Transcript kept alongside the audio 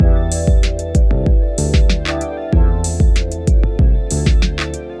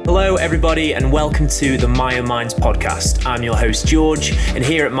everybody, and welcome to the MyoMinds podcast. I'm your host, George, and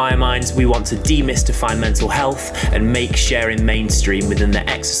here at MyoMinds, we want to demystify mental health and make sharing mainstream within the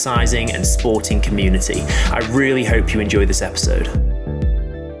exercising and sporting community. I really hope you enjoy this episode.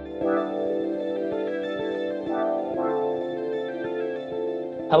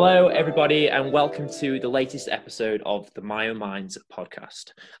 Hello, everybody, and welcome to the latest episode of the MyoMinds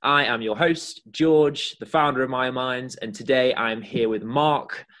podcast. I am your host, George, the founder of MyoMinds, and today I'm here with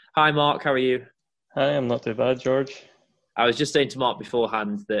Mark. Hi, Mark. How are you? Hi, I'm not too bad, George. I was just saying to Mark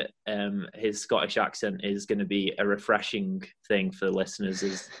beforehand that his Scottish accent is going to be a refreshing thing for the listeners,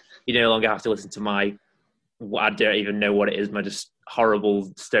 as you no longer have to listen to I don't even know what it is, my just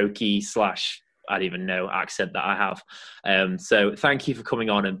horrible Stokey / I don't even know accent that I have. So thank you for coming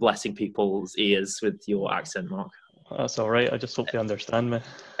on and blessing people's ears with your accent, Mark. That's all right. I just hope they understand me.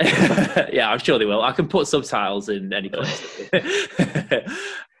 Yeah, I'm sure they will. I can put subtitles in any place.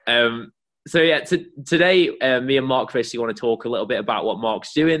 Today, me and Mark basically want to talk a little bit about what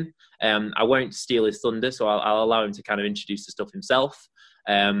Mark's doing. I won't steal his thunder, so I'll allow him to kind of introduce the stuff himself.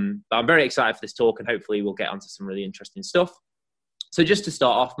 But I'm very excited for this talk, and hopefully we'll get onto some really interesting stuff. So just to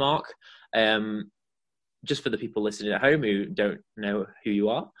start off, Mark, just for the people listening at home who don't know who you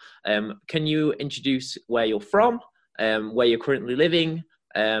are, can you introduce where you're from, where you're currently living,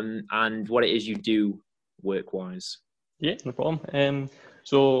 and what it is you do work-wise? Yeah, no problem.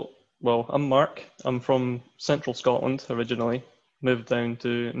 I'm Mark. I'm from central Scotland originally. Moved down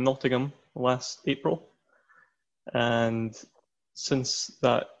to Nottingham last April. And since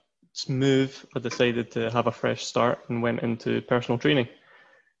that move, I decided to have a fresh start and went into personal training.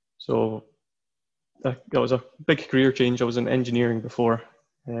 So that was a big career change. I was in engineering before.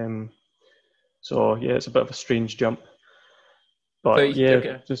 It's a bit of a strange jump. But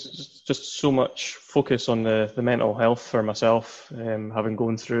just so much focus on the mental health for myself, having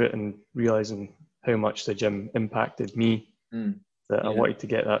gone through it and realising how much the gym impacted me, I wanted to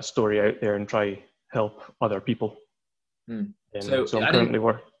get that story out there and try help other people. So I'm currently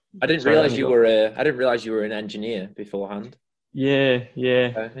working. I didn't realise you were an engineer beforehand. Yeah.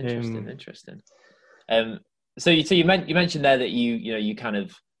 Interesting. So you mentioned there that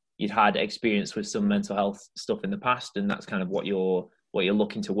you'd had experience with some mental health stuff in the past, and that's kind of what you're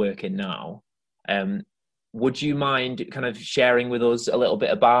looking to work in now. Would you mind kind of sharing with us a little bit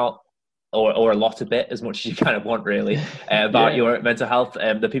about, or a lot of it, as much as you kind of want, really, about your mental health?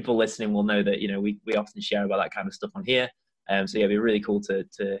 The people listening will know that we often share about that kind of stuff on here. So it'd be really cool to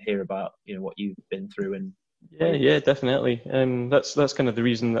hear about what you've been through. And yeah, definitely. That's kind of the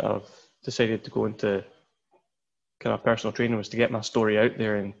reason that I've decided to go into kind of personal training, was to get my story out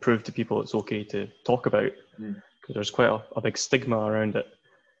there and prove to people it's okay to talk about, because there's quite a big stigma around it.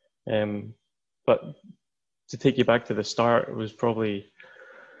 But to take you back to the start, it was probably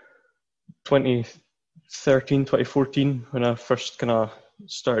 2013, 2014 when I first kind of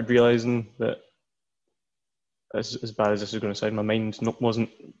started realising that, as bad as this is going to sound, my mind wasn't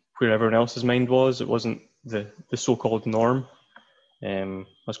where everyone else's mind was. It wasn't the so-called norm. I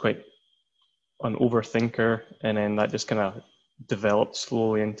was quite an overthinker, and then that just kind of developed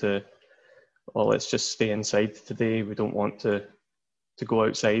slowly into, let's just stay inside today. We don't want to go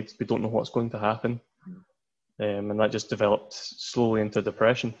outside. We don't know what's going to happen. And that just developed slowly into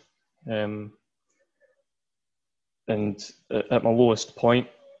depression. And at my lowest point,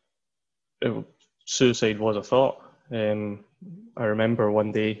 suicide was a thought. I remember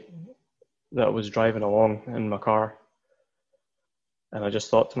one day that I was driving along in my car, and I just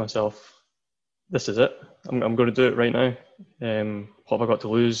thought to myself, this is it. I'm going to do it right now. What have I got to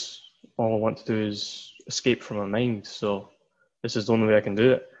lose? All I want to do is escape from my mind. So this is the only way I can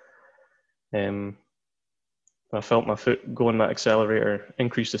do it. I felt my foot go on that accelerator,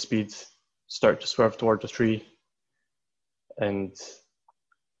 increase the speed, start to swerve towards a tree. And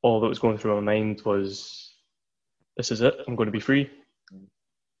all that was going through my mind was, this is it. I'm going to be free.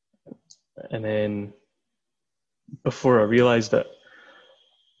 And then before I realised it,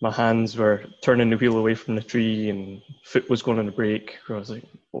 my hands were turning the wheel away from the tree and foot was going on the brake. I was like,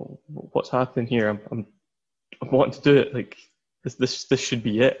 what's happening here? I'm wanting to do it. Like, this should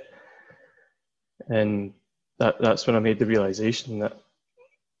be it. And that's when I made the realisation that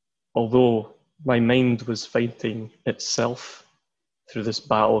although my mind was fighting itself through this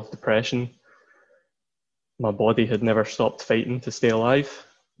battle of depression, my body had never stopped fighting to stay alive.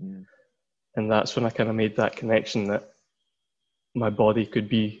 And that's when I kind of made that connection that my body could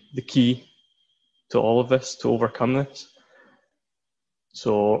be the key to all of this, to overcome this.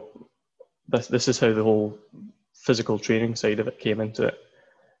 So this is how the whole physical training side of it came into it.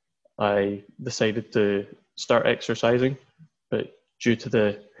 I decided to start exercising, but due to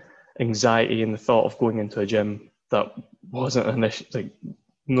the anxiety in the thought of going into a gym. That wasn't an issue. Like,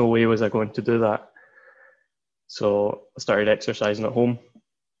 no way was I going to do that. So I started exercising at home.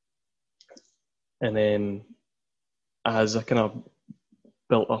 And then as I kind of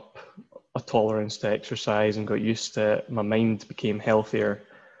built up a tolerance to exercise and got used to it, my mind became healthier.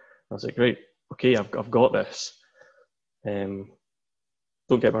 I was like, right, okay, I've got this. Don't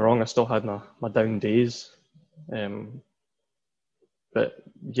get me wrong, I still had my down days. But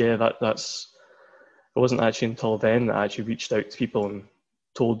yeah, that's it wasn't actually until then that I actually reached out to people and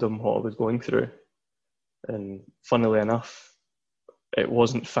told them what I was going through. And funnily enough, it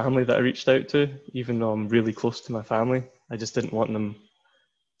wasn't family that I reached out to, even though I'm really close to my family. I just didn't want them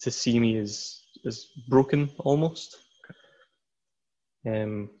to see me as broken almost.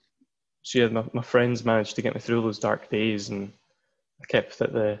 So yeah, my friends managed to get me through those dark days, and I kept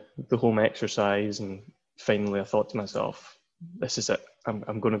at the home exercise, and finally I thought to myself, this is it,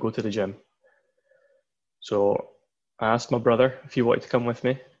 I'm going to go to the gym. So I asked my brother if he wanted to come with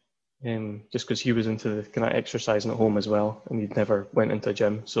me, just because he was into the kind of exercising at home as well, and he'd never went into a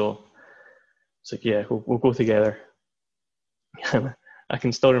gym. So it's like, yeah, we'll go together. I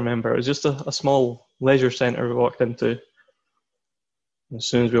can still remember, it was just a small leisure centre we walked into. As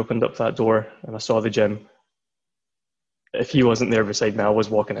soon as we opened up that door and I saw the gym, if he wasn't there beside me, I was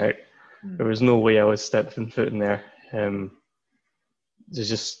walking out. There was no way I was stepping foot in there. There's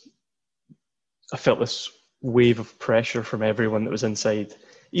just, I felt this wave of pressure from everyone that was inside,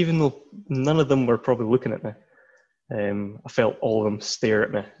 even though none of them were probably looking at me. I felt all of them stare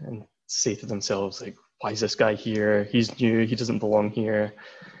at me and say to themselves, like, why is this guy here? He's new, he doesn't belong here.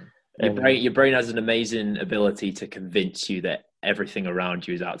 Your brain has an amazing ability to convince you that everything around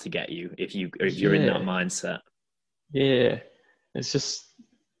you is out to get you if you're in that mindset. Yeah, it's just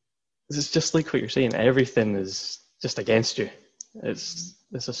like what you're saying. Everything is just against you. It's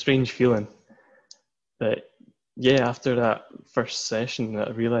a strange feeling. But yeah, after that first session, I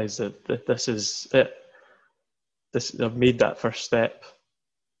realised that this is it. I've made that first step,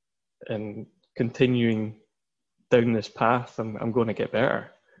 and continuing down this path, I'm going to get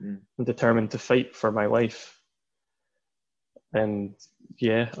better. I'm determined to fight for my life. And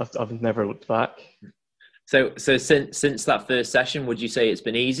yeah, I've never looked back. So since that first session, would you say it's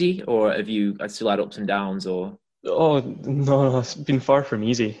been easy, or have you still had ups and downs? Or oh no, it's been far from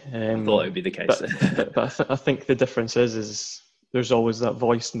easy. I thought it would be the case. but I think the difference is there's always that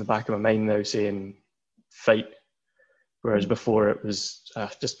voice in the back of my mind now saying fight, whereas before it was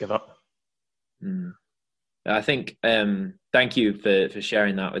just give up. I think thank you for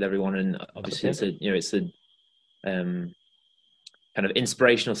sharing that with everyone, and obviously it's a kind of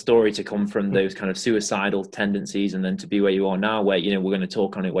inspirational story to come from those kind of suicidal tendencies, and then to be where you are now, where we're going to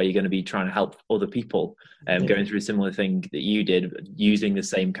talk on it, where you're going to be trying to help other people going through a similar thing that you did, using the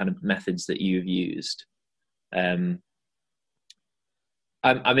same kind of methods that you've used. I'm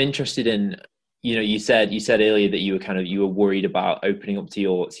interested in, you said earlier that you were worried about opening up to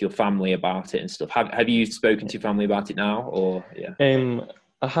your family about it and stuff. Have you spoken to your family about it now, or yeah?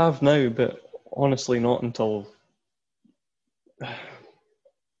 I have now, but honestly not until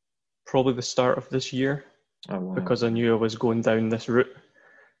probably the start of this year. Oh, wow. Because I knew I was going down this route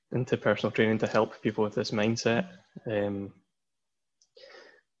into personal training to help people with this mindset.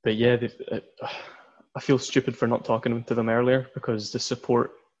 But yeah, I feel stupid for not talking to them earlier, because the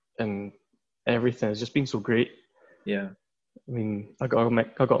support and everything has just been so great. Yeah. I mean, I got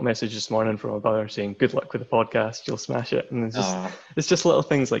a message this morning from my brother saying, "Good luck with the podcast, you'll smash it." And it's just little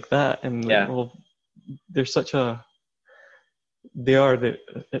things like that. And there's such a,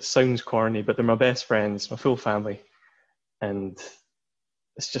 it sounds corny, but they're my best friends, my full family. And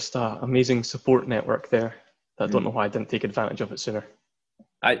it's just an amazing support network there that I don't know why I didn't take advantage of it sooner.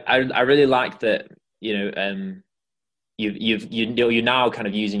 I really like that, you're now kind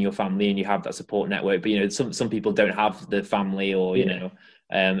of using your family and you have that support network, but some people don't have the family, or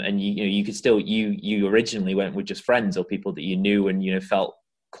and you could still, you originally went with just friends or people that you knew and felt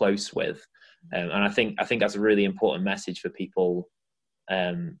close with, and I think that's a really important message for people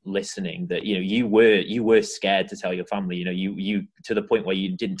listening, that you were scared to tell your family, you to the point where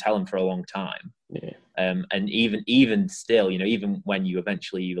you didn't tell them for a long time. And even still, even when you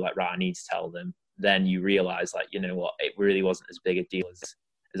eventually you were like, right, I need to tell them, then you realize, like, what, it really wasn't as big a deal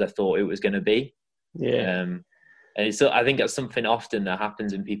as I thought it was going to be. And I think that's something often that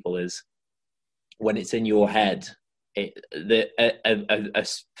happens in people, is when it's in your head, a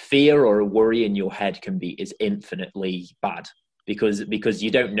fear or a worry in your head is infinitely bad, because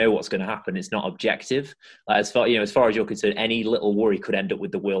you don't know what's going to happen. It's not objective. Like, as far as you're concerned, any little worry could end up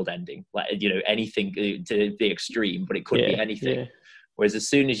with the world ending. Like, anything to the extreme, but it could be anything. Whereas as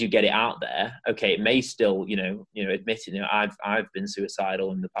soon as you get it out there, okay, it may still, admitting, I've been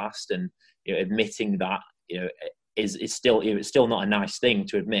suicidal in the past, and admitting that, is still, it's still not a nice thing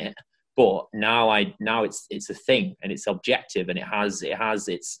to admit. But now it's a thing, and it's objective, and it has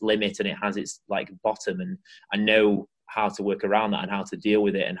its limit, and it has its like bottom, and I know how to work around that and how to deal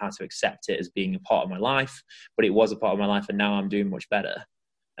with it and how to accept it as being a part of my life. But it was a part of my life, and now I'm doing much better.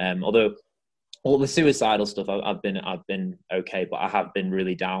 Although all the suicidal stuff, I've been okay, but I have been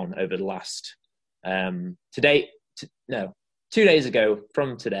really down over the last 2 days ago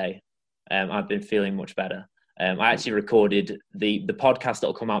from today. I've been feeling much better. I actually recorded the podcast that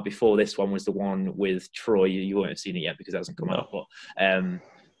will come out before this one was the one with Troy. You won't have seen it yet because it hasn't come out, but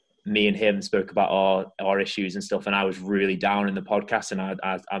me and him spoke about our issues and stuff, and I was really down in the podcast, and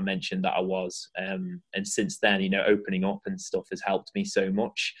I mentioned that I was, and since then, opening up and stuff has helped me so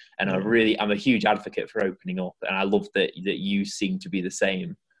much, and I'm a huge advocate for opening up, and I love that you seem to be the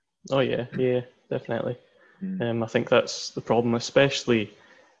same. Oh yeah, definitely. I think that's the problem, especially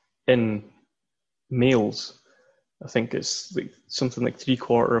in males. I think it's like something like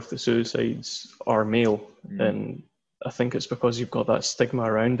 3/4 of the suicides are male, and I think it's because you've got that stigma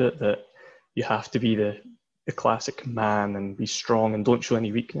around it that you have to be the classic man and be strong and don't show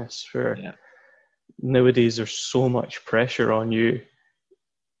any weakness. Nowadays, there's so much pressure on you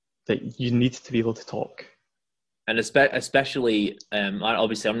that you need to be able to talk. And especially,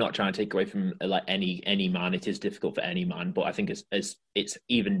 obviously, I'm not trying to take away from like any man. It is difficult for any man, but I think it's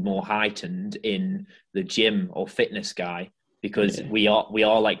even more heightened in the gym or fitness guy, because we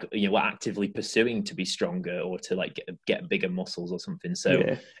are like, we're actively pursuing to be stronger or to like get bigger muscles or something. So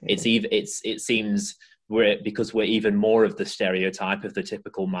it seems because we're even more of the stereotype of the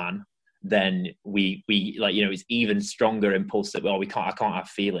typical man, then we like, it's even stronger impulse that, I can't have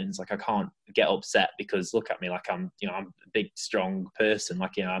feelings, like I can't get upset because look at me, like I'm a big strong person,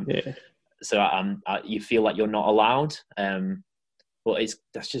 like so you feel like you're not allowed, but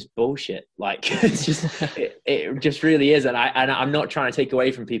that's just bullshit. Like it's just it just really is, and I'm not trying to take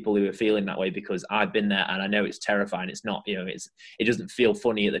away from people who are feeling that way, because I've been there and I know it's terrifying. It's not, it doesn't feel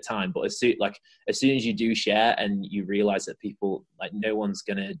funny at the time, but as soon as you do share and you realize that people, like, no one's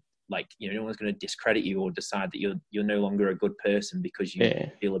gonna discredit you or decide that you're no longer a good person because you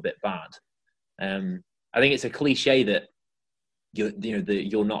feel a bit bad. I think it's a cliche that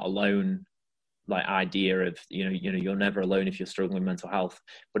you're not alone, like idea of you're never alone if you're struggling with mental health,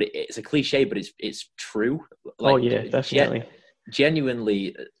 but it's a cliche, but it's true. Like, definitely.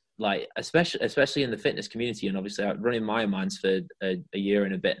 Genuinely, like especially in the fitness community, and obviously I'm running my minds for a year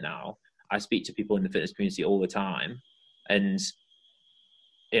and a bit now. I speak to people in the fitness community all the time, and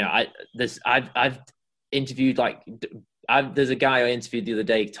I've interviewed, like, there's a guy I interviewed the other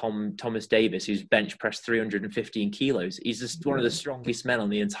day, Thomas Davis, who's bench pressed 315 kilos. He's just one of the strongest men on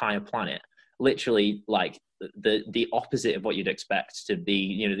the entire planet. Literally, like the opposite of what you'd expect to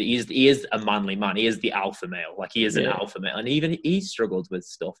be. He is a manly man. He is the alpha male. Like, he is an alpha male, and even he struggled with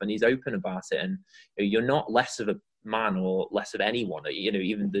stuff, and he's open about it. And you're not less of a man or less of anyone.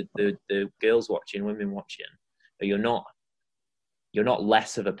 Even the girls watching, women watching, you're not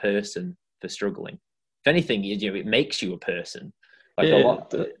less of a person for struggling. If anything, it makes you a person.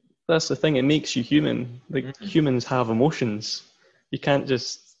 That's the thing. It makes you human. Like, humans have emotions. You can't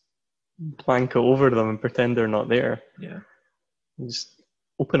just blanket over them and pretend they're not there. Just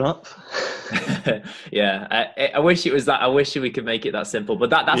open up. I wish it was that. I wish we could make it that simple.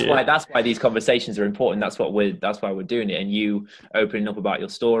 But that's why these conversations are important. That's why we're doing it. And you opening up about your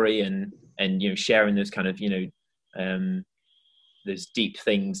story and sharing those kind of those deep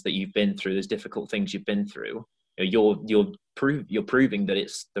things that you've been through, those difficult things you've been through. You're proving that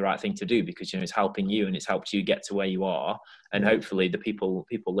it's the right thing to do, because it's helping you and it's helped you get to where you are. And hopefully the people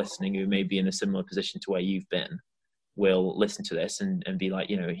listening who may be in a similar position to where you've been will listen to this and be like,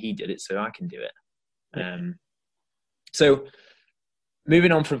 he did it, so I can do it. So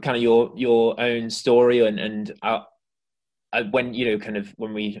moving on from kind of your own story, and when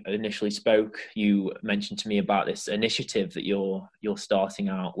when we initially spoke, you mentioned to me about this initiative that you're starting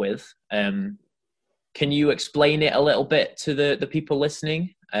out with. Can you explain it a little bit to the people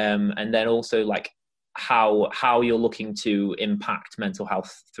listening, and then also like how you're looking to impact mental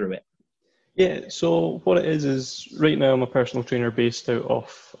health through it? Yeah, so what it is right now I'm a personal trainer based out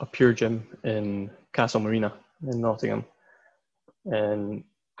of a Pure Gym in Castle Marina in Nottingham, and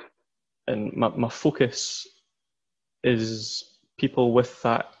my focus is people with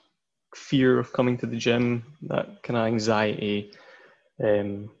that fear of coming to the gym, that kind of anxiety,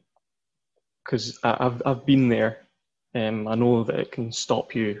 because I've been there. I know that it can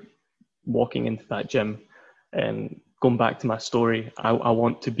stop you walking into that gym, and going back to my story, I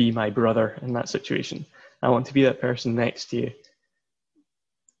want to be my brother in that situation. I want to be that person next to you.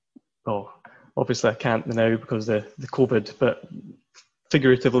 Well, obviously I can't now because of the COVID, but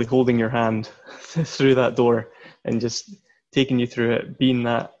figuratively holding your hand through that door and just taking you through it, being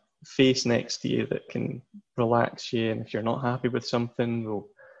that face next to you that can relax you. And if you're not happy with something,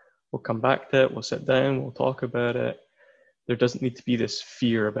 we'll come back to it, we'll sit down, we'll talk about it. There doesn't need to be this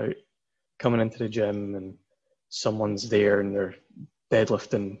fear about coming into the gym and someone's there and they're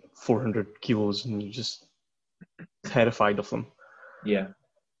deadlifting 400 kilos and you're just terrified of them. Yeah.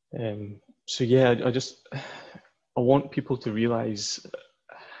 So yeah, I want people to realize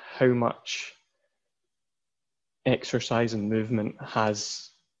how much exercise and movement has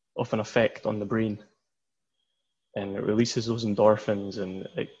of an effect on the brain, and it releases those endorphins, and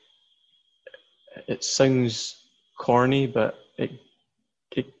it sounds corny, but it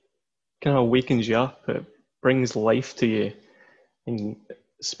kind of wakens you up. It brings life to you, and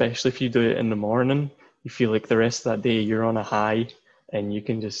especially if you do it in the morning, you feel like the rest of that day you're on a high and you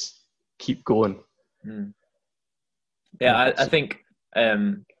can just keep going. Yeah, I think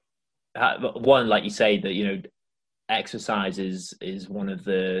one, like you say, that exercise is one of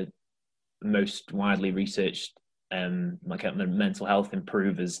the most widely researched mental health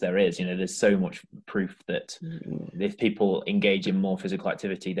improvers there is. There's so much proof that if people engage in more physical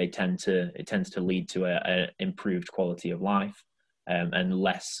activity, it tends to lead to a improved quality of life, and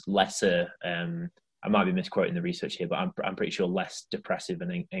lesser. I might be misquoting the research here, but I'm pretty sure less depressive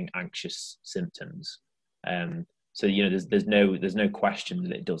and anxious symptoms. So there's no question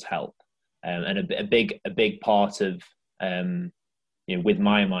that it does help, and a big part of with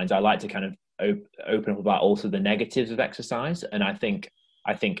my minds, I like to kind of open up about also the negatives of exercise. And I think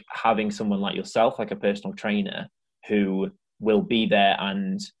having someone like yourself, like a personal trainer, who will be there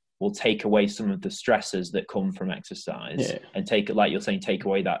and will take away some of the stresses that come from exercise, and take away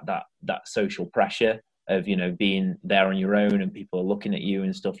that social pressure of being there on your own and people are looking at you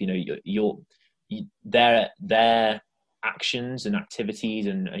and stuff. Their actions and activities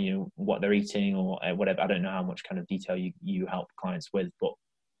and what they're eating or whatever. I don't know how much kind of detail you help clients with, but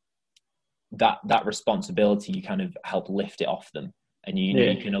that responsibility, you kind of help lift it off them, and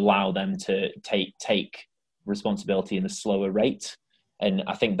you can allow them to take responsibility in a slower rate. And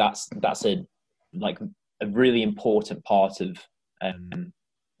I think that's a really important part of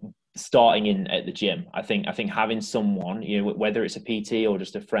starting in at the gym. I think having someone, whether it's a PT or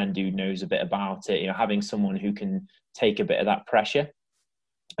just a friend who knows a bit about it, having someone who can take a bit of that pressure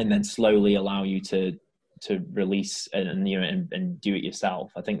and then slowly allow you to release and do it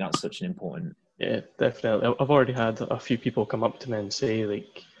yourself. I think that's such an important. Yeah, definitely. I've already had a few people come up to me and say,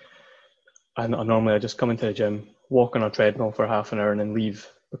 like, I normally just come into the gym, walk on a treadmill for half an hour and then leave,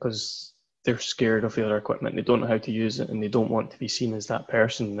 because they're scared of the other equipment. They don't know how to use it, and they don't want to be seen as that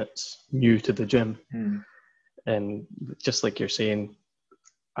person that's new to the gym. And just like you're saying,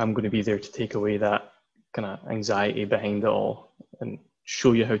 I'm going to be there to take away that kind of anxiety behind it all and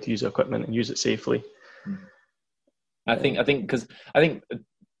show you how to use the equipment and use it safely. I think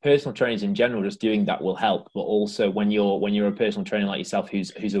personal trainers in general, just doing that will help. But also when you're a personal trainer like yourself,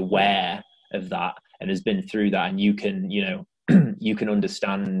 who's aware of that and has been through that, and you can you can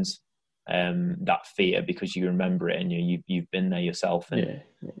understand that fear because you remember it and you've been there yourself, and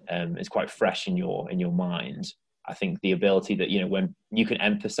it's quite fresh in your mind. I think the ability that when you can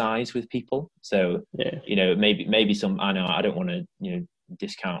empathize with people, so maybe some, I know I don't want to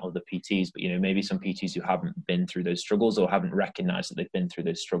discount other PTs, but maybe some PTs who haven't been through those struggles or haven't recognized that they've been through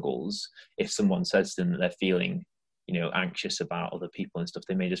those struggles, if someone says to them that they're feeling anxious about other people and stuff,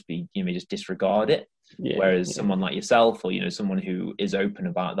 they may just disregard it. Whereas someone like yourself, or someone who is open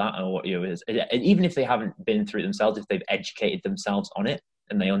about that, or even if they haven't been through it themselves, if they've educated themselves on it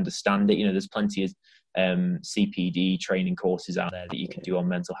and they understand it, there's plenty of CPD training courses out there that you can do on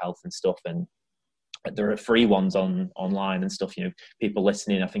mental health and stuff, and there are free ones online and stuff. People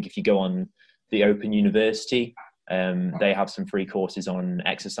listening, I think if you go on the Open University, they have some free courses on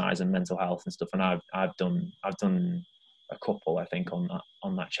exercise and mental health and stuff, and I've done a couple, I think,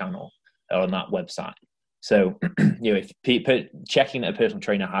 on that channel or on that website. So if people checking that a personal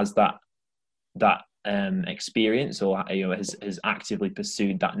trainer has that experience or has actively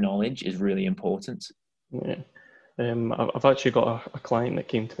pursued that knowledge is really important. I've actually got a client that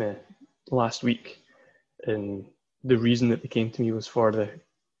came to me last week, and the reason that they came to me was for the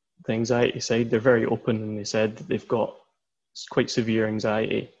anxiety side. They're very open, and they said that they've got quite severe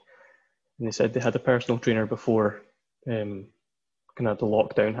anxiety, and they said they had a personal trainer before kind of the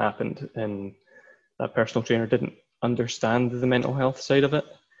lockdown happened, and that personal trainer didn't understand the mental health side of it,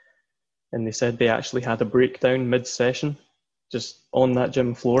 and they said they actually had a breakdown mid-session just on that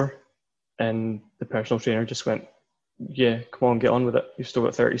gym floor, and the personal trainer just went, yeah, come on, get on with it, you've still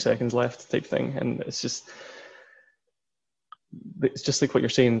got 30 seconds left, type thing. And it's just like what you're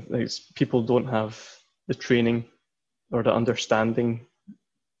saying, like, people don't have the training or the understanding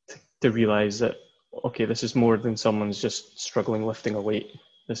to realize that, okay, this is more than someone's just struggling lifting a weight.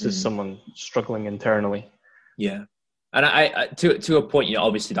 This is someone struggling internally. Yeah. And I to a point,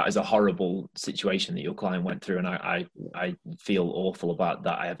 obviously that is a horrible situation that your client went through, and I feel awful about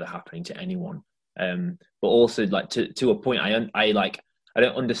that ever happening to anyone. But also, like, to a point, I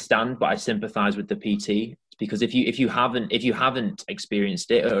don't understand, but I sympathize with the PT, because if you haven't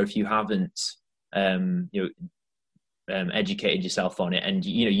experienced it, or if you haven't educated yourself on it, and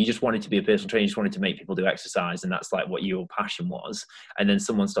you just wanted to be a personal trainer, you just wanted to make people do exercise, and that's like what your passion was, and then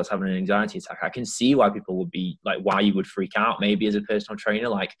someone starts having an anxiety attack, I can see why people would be like, why you would freak out maybe as a personal trainer.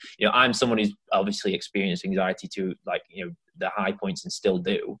 Like, I'm someone who's obviously experienced anxiety to, like, the high points, and still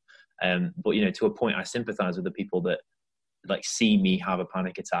do, but to a point, I sympathize with the people that, like, see me have a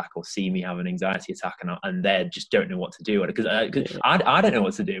panic attack or see me have an anxiety attack, and they just don't know what to do, because I don't know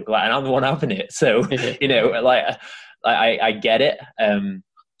what to do, like, and I'm the one having it. So I get it,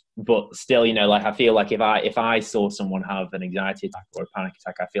 but still, like, I feel like if I saw someone have an anxiety attack or a panic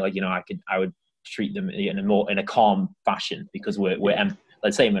attack, I feel like I would treat them in a calm fashion, because we're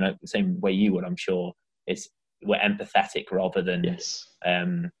let's say in the same way you would, I'm sure, we're empathetic rather than yes.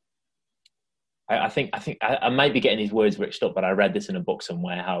 I think I might be getting these words mixed up, but I read this in a book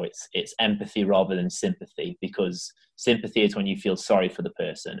somewhere, how it's empathy rather than sympathy, because sympathy is when you feel sorry for the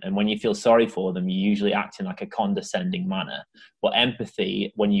person, and when you feel sorry for them, you usually act in like a condescending manner. But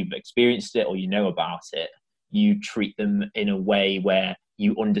empathy, when you've experienced it or you know about it, you treat them in a way where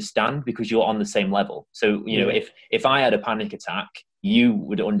you understand, because you're on the same level. So if I had a panic attack, you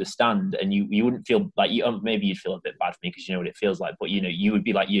would understand, and you wouldn't feel like maybe you'd feel a bit bad for me because you know what it feels like, but you would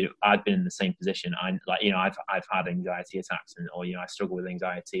be like, I've been in the same position. I'm like, I've had anxiety attacks, or I struggle with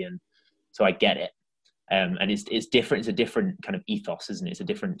anxiety, and so I get it. And it's different. It's a different kind of ethos, isn't it? It's a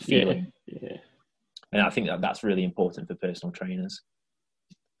different feeling. Yeah. And I think that's really important for personal trainers.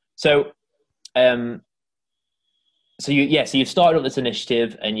 So, so you've started up this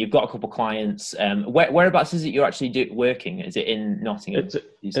initiative, and you've got a couple of clients. Whereabouts is it you're actually working? Is it in Nottingham?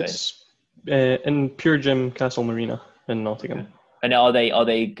 It's in Pure Gym Castle Marina in Nottingham. Okay. And are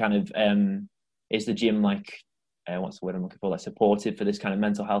they kind of is the gym like what's the word I'm looking for? Like supportive for this kind of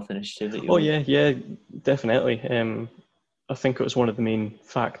mental health initiative that you? Oh yeah, definitely. I think it was one of the main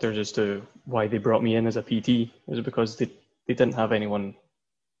factors as to why they brought me in as a PT, is because they didn't have anyone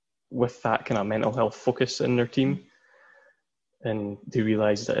with that kind of mental health focus in their team. And they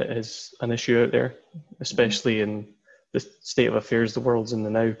realise that it is an issue out there, especially in the state of affairs the world's in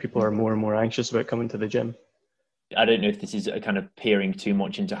now. People are more and more anxious about coming to the gym. I don't know if this is a kind of peering too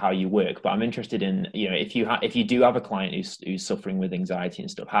much into how you work, but I'm interested in, if you do have a client who's suffering with anxiety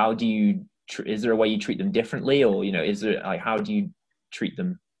and stuff, how do you, is there a way you treat them differently, or, is there, like, how do you treat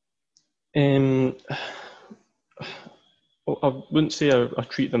them? I wouldn't say I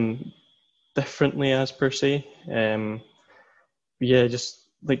treat them differently as per se. Yeah,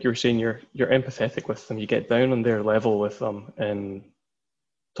 just like you were saying, you're empathetic with them. You get down on their level with them and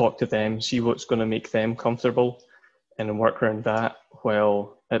talk to them, see what's going to make them comfortable, and then work around that,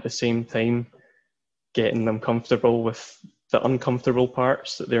 while at the same time getting them comfortable with the uncomfortable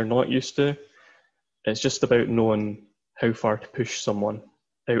parts that they're not used to. It's just about knowing how far to push someone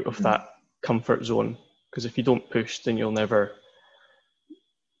out of that comfort zone. Because if you don't push, then you'll never,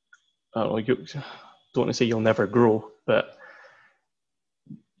 I don't want to say you'll never grow, but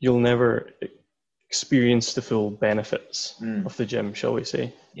you'll never experience the full benefits of the gym, shall we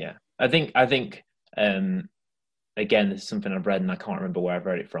say. Yeah. I think again, this is something I've read and I can't remember where I've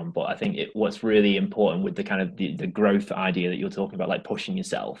read it from, but I think what's really important with the kind of the growth idea that you're talking about, like pushing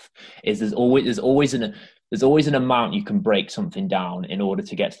yourself, is there's always an amount you can break something down in order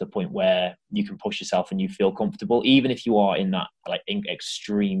to get to the point where you can push yourself and you feel comfortable, even if you are in that like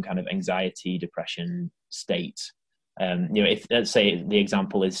extreme kind of anxiety, depression state. If, let's say, the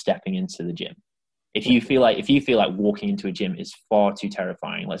example is stepping into the gym. If you feel like walking into a gym is far too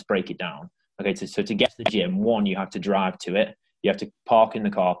terrifying, let's break it down. Okay, so to get to the gym, one, you have to drive to it. You have to park in the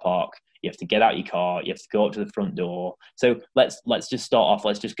car park. You have to get out your car. You have to go up to the front door. So let's just start off.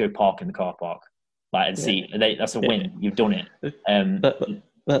 Let's just go park in the car park, and see. That's a win. You've done it.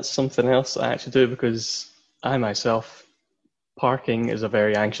 That's something else I actually do, because I myself, parking is a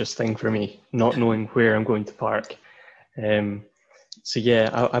very anxious thing for me, not knowing where I'm going to park. So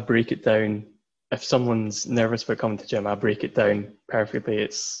yeah, I break it down. If someone's nervous about coming to gym, I break it down perfectly.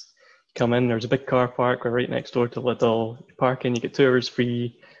 It's, come in, there's a big car park, we're right next door to Lidl, you park in, you get 2 hours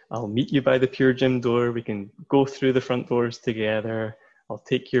free, I'll meet you by the Pure Gym door, we can go through the front doors together, I'll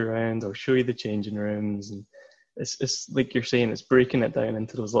take you around, I'll show you the changing rooms, and it's like you're saying, it's breaking it down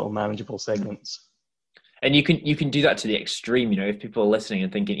into those little manageable segments. And you can do that to the extreme. If people are listening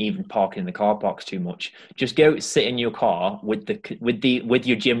and thinking even parking in the car park's too much, just go sit in your car with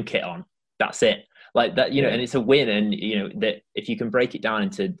your gym kit on. That's it. Like that, Yeah. and it's a win. And that if you can break it down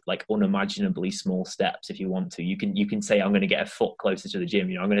into like unimaginably small steps, if you want to, you can say, I'm going to get a foot closer to the gym.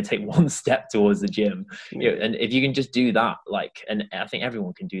 I'm going to take one step towards the gym. Yeah. And if you can just do that, and I think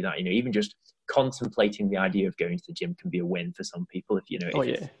everyone can do that. Even just contemplating the idea of going to the gym can be a win for some people. If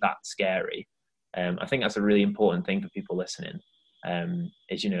it's that scary. I think that's a really important thing for people listening.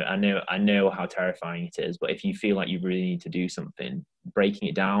 Is I know how terrifying it is, but if you feel like you really need to do something, breaking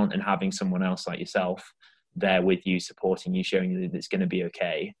it down and having someone else like yourself there with you, supporting you, showing you that it's going to be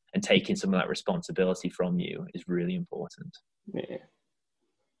okay, and taking some of that responsibility from you is really important. Yeah.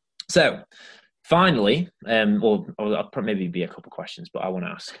 So, finally, or I'll maybe be a couple of questions, but I want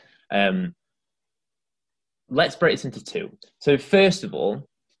to ask. Let's break this into two. So, first of all,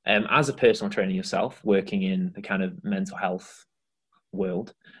 as a personal trainer yourself, working in the kind of mental health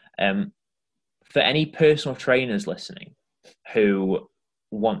world, for any personal trainers listening who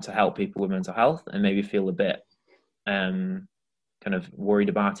want to help people with mental health and maybe feel a bit kind of worried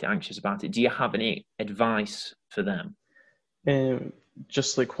about it, anxious about it, do you have any advice for them?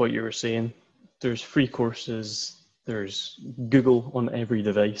 Just like what you were saying, there's free courses, there's Google on every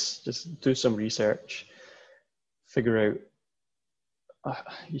device. Just do some research, figure out.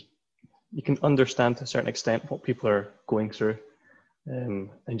 You can understand to a certain extent what people are going through, and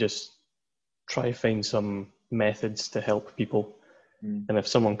just try to find some methods to help people. And if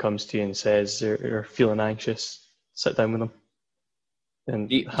someone comes to you and says they're feeling anxious, sit down with them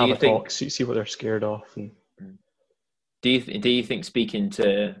and have a talk, see what they're scared of. And do you think speaking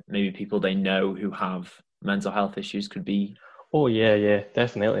to maybe people they know who have mental health issues could be? Oh yeah,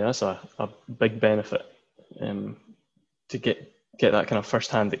 definitely. That's a big benefit, to get that kind of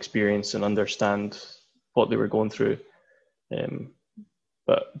first-hand experience and understand what they were going through.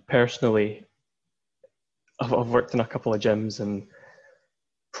 But personally, I've worked in a couple of gyms, and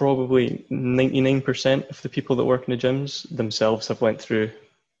probably 99% of the people that work in the gyms themselves have went through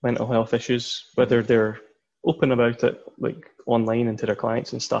mental health issues, whether they're open about it, like online and to their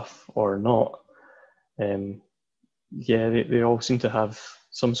clients and stuff, or not. They all seem to have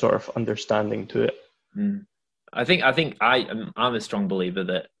some sort of understanding to it. I think I'm a strong believer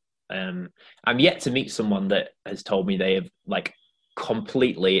that I'm yet to meet someone that has told me they have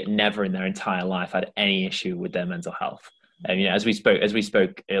completely never in their entire life had any issue with their mental health. As we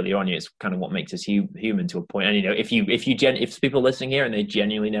spoke earlier on, it's kind of what makes us human to a point. And if people listening here and they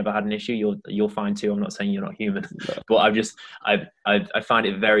genuinely never had an issue, you'll find too. I'm not saying you're not human, but I find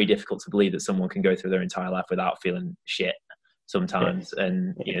it very difficult to believe that someone can go through their entire life without feeling shit sometimes.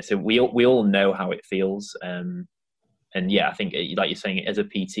 And so we all know how it feels. And I think, like you're saying, as a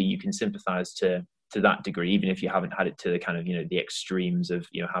PT, you can sympathize to that degree, even if you haven't had it to the kind of the extremes of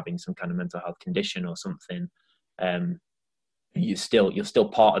having some kind of mental health condition or something. You're still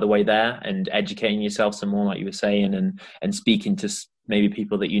part of the way there, and educating yourself some more, like you were saying, and speaking to maybe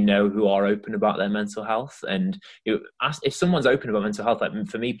people that who are open about their mental health. And if someone's open about mental health, like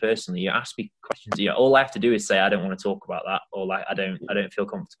for me personally, you ask me questions, all I have to do is say I don't want to talk about that, or I don't feel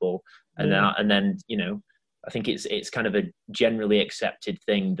comfortable, and then I think it's kind of a generally accepted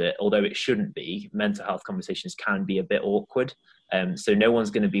thing that, although it shouldn't be, mental health conversations can be a bit awkward. So no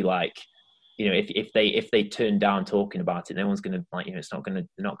one's going to be like, if they turn down talking about it, no one's going to they're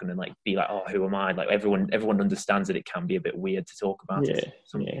not going to be like, oh, who am I? Like everyone understands that it can be a bit weird to talk about it.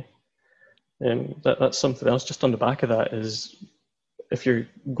 That's something else. Just on the back of that is, if you're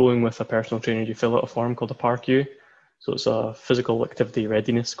going with a personal trainer, you fill out a form called a PARQ. So it's a physical activity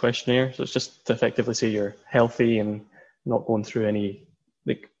readiness questionnaire. So it's just to effectively say you're healthy and not going through any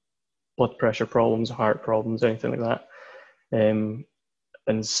blood pressure problems, heart problems, anything like that.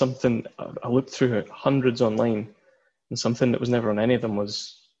 And something I looked through it, hundreds online, and something that was never on any of them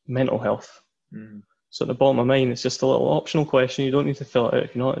was mental health. So at the bottom of mine, it's just a little optional question. You don't need to fill it out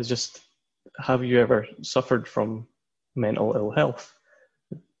if you're not. It's just, have you ever suffered from mental ill health,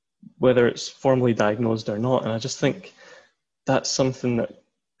 whether it's formally diagnosed or not? And I just think that's something that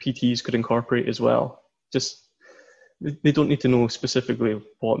PTs could incorporate as well. Just, they don't need to know specifically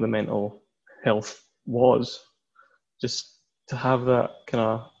what the mental health was. Just to have that kind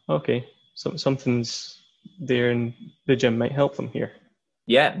of, okay, something's there and the gym might help them here.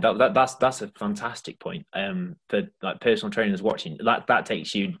 Yeah, that's a fantastic point. For personal trainers watching, that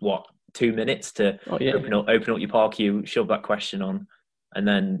takes you 2 minutes to open up your Park-U, shove that question on, and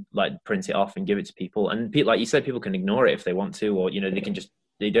then like print it off and give it to people. And like you said, people can ignore it if they want to, or they can just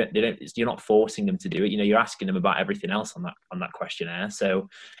they don't. You're not forcing them to do it. You're asking them about everything else on that questionnaire. So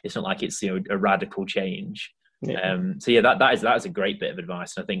it's not like it's a radical change. Yeah. So yeah, that is a great bit of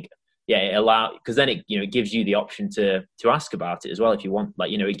advice. And I think it because then it gives you the option to ask about it as well if you want.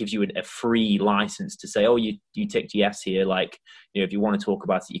 Like it gives you a free license to say, oh, you ticked yes here. Like if you want to talk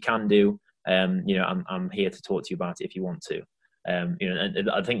about it, you can do. I'm here to talk to you about it if you want to. And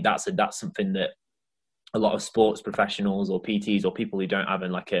I think that's something that a lot of sports professionals or PTs or people who don't have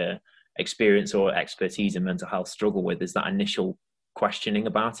a experience or expertise in mental health struggle with, is that initial questioning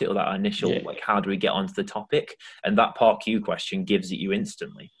about it, or that initial how do we get onto the topic? And that Park-U question gives it you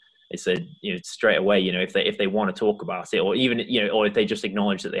instantly. It's straight away. If they want to talk about it, or even or if they just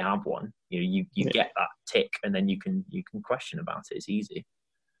acknowledge that they have one, you get that tick, and then you can question about it. It's easy.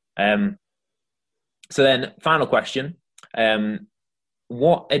 So then, final question.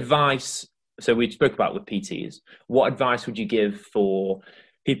 What advice, so we spoke about with PTs, what advice would you give for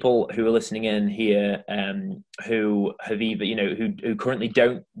people who are listening in here, who have either, who currently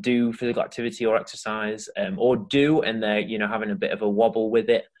don't do physical activity or exercise, or do, and they're, having a bit of a wobble with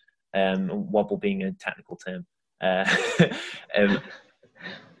it, wobble being a technical term,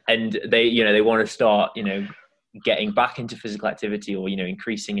 and they want to start, getting back into physical activity, or,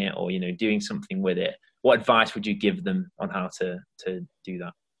 increasing it, or, doing something with it. What advice would you give them on how to do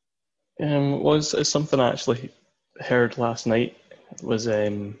that? It's something I actually heard last night. Was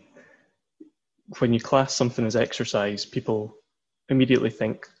when you class something as exercise, people immediately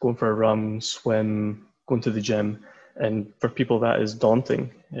think going for a run, swim, going to the gym, and for people that is daunting.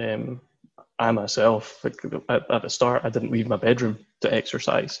 I myself, at the start, I didn't leave my bedroom to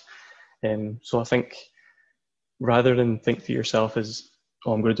exercise. So I think rather than think to yourself as,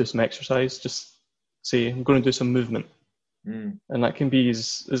 oh, I'm going to do some exercise, just say, I'm going to do some movement. And that can be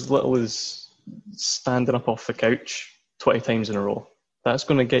as little as standing up off the couch 20 times in a row. That's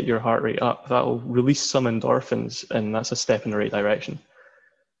going to get your heart rate up. That'll release some endorphins, and that's a step in the right direction.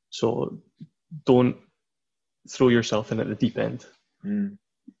 So don't throw yourself in at the deep end.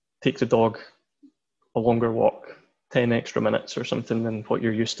 Take the dog a longer walk, 10 extra minutes or something than what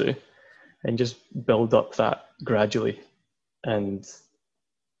you're used to, and just build up that gradually. And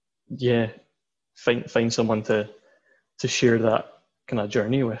find someone to share that kind of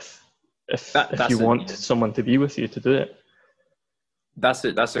journey with, if you want someone to be with you to do it. That's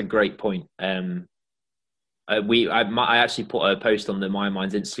a great point. I actually put a post on the My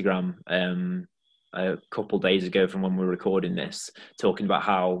Minds Instagram a couple of days ago from when we were recording this, talking about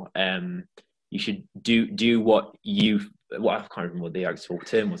how you should do what you. Well, I can't remember what the actual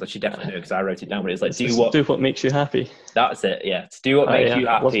term was. I should definitely know because I wrote it down. But it's like do what makes you happy. That's it. Yeah, to do what makes you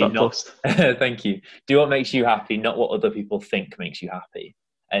happy. Love that post. Thank you. Do what makes you happy, not what other people think makes you happy.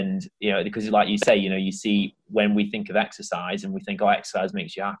 And because like you say, you see when we think of exercise and we think, oh, exercise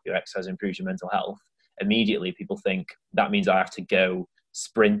makes you happy, or exercise improves your mental health. Immediately, people think that means I have to go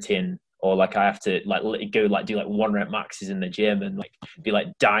sprinting, or like I have to do 1 rep maxes in the gym and be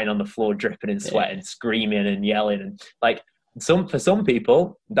dying on the floor, dripping in sweat and screaming and yelling, and for some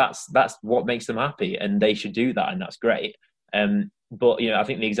people that's what makes them happy, and they should do that, and that's great. But I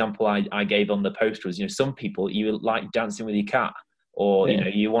think the example I gave on the post was, some people, you like dancing with your cat, or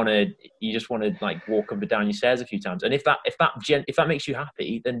you just want to walk up and down your stairs a few times, and if that makes you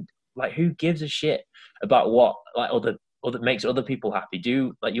happy, then who gives a shit about what other makes other people happy?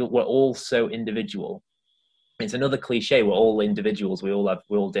 We're all so individual. It's another cliche, we're all individuals, we're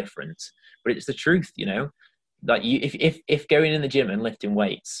all different, but it's the truth. If going in the gym and lifting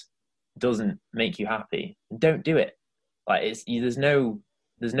weights doesn't make you happy, don't do it. There's no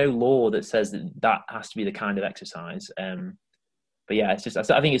law that says that has to be the kind of exercise. But yeah, it's just,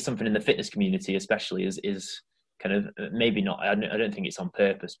 I think it's something in the fitness community especially is kind of, maybe not, I don't think it's on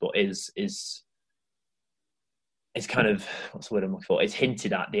purpose, but is it's kind of, what's the word I'm looking for? It's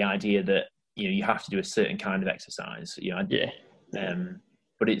hinted at, the idea that you have to do a certain kind of exercise.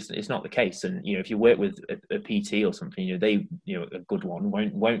 But it's not the case. And if you work with a PT or something, they a good one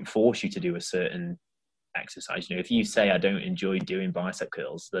won't force you to do a certain exercise. If you say I don't enjoy doing bicep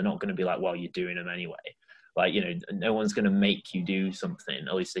curls, they're not going to be like, well, you're doing them anyway. No one's going to make you do something,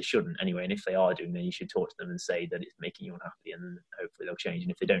 at least they shouldn't anyway. And if they are doing, then you should talk to them and say that it's making you unhappy, and hopefully they'll change.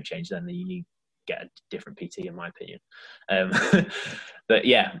 And if they don't change, then you need get a different PT, in my opinion. But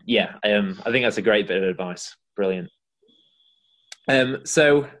I think that's a great bit of advice. Brilliant.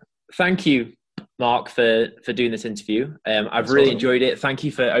 So thank you, Mark, for doing this interview. I've really enjoyed it. Thank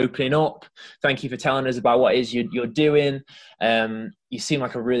you for opening up. Thank you for telling us about what it is you're doing. You seem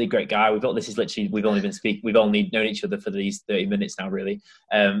like a really great guy. We've only known each other for these 30 minutes now, really.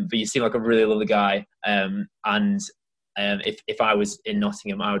 But you seem like a really lovely guy. And if I was in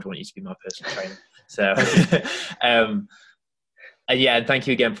Nottingham, I would want you to be my personal trainer. So, and thank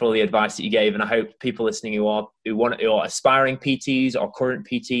you again for all the advice that you gave. And I hope people listening who are aspiring PTs or current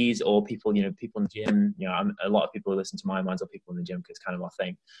PTs or people in the gym, a lot of people who listen to My Minds are people in the gym because it's kind of my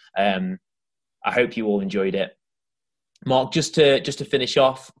thing. I hope you all enjoyed it. Mark, just to finish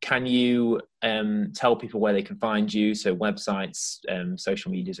off, can you tell people where they can find you? So websites,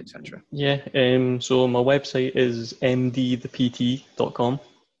 social medias, etc. Yeah. So my website is mdthept.com.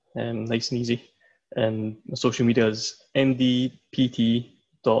 Nice and easy. And my social media is mdpt.mental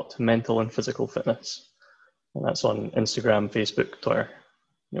and physical fitness. And that's on Instagram, Facebook, Twitter.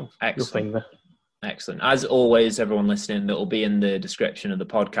 You'll find me. Excellent. As always, everyone listening, that will be in the description of the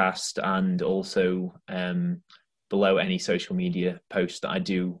podcast and also below any social media posts that I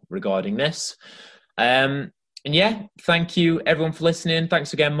do regarding this. And thank you everyone for listening.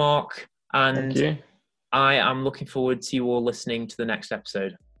 Thanks again, Mark. And thank you. I am looking forward to you all listening to the next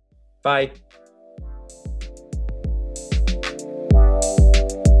episode. Bye.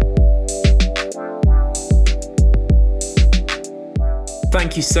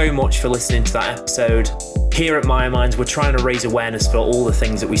 Thank you so much for listening to that episode. Here at My Minds, we're trying to raise awareness for all the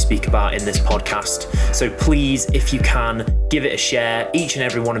things that we speak about in this podcast. So please, if you can, give it a share. Each and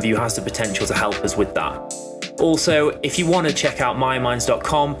every one of you has the potential to help us with that. Also, if you want to check out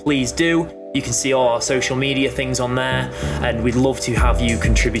myminds.com, please do. You can see all our social media things on there, and we'd love to have you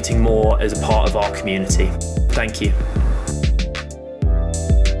contributing more as a part of our community. Thank you.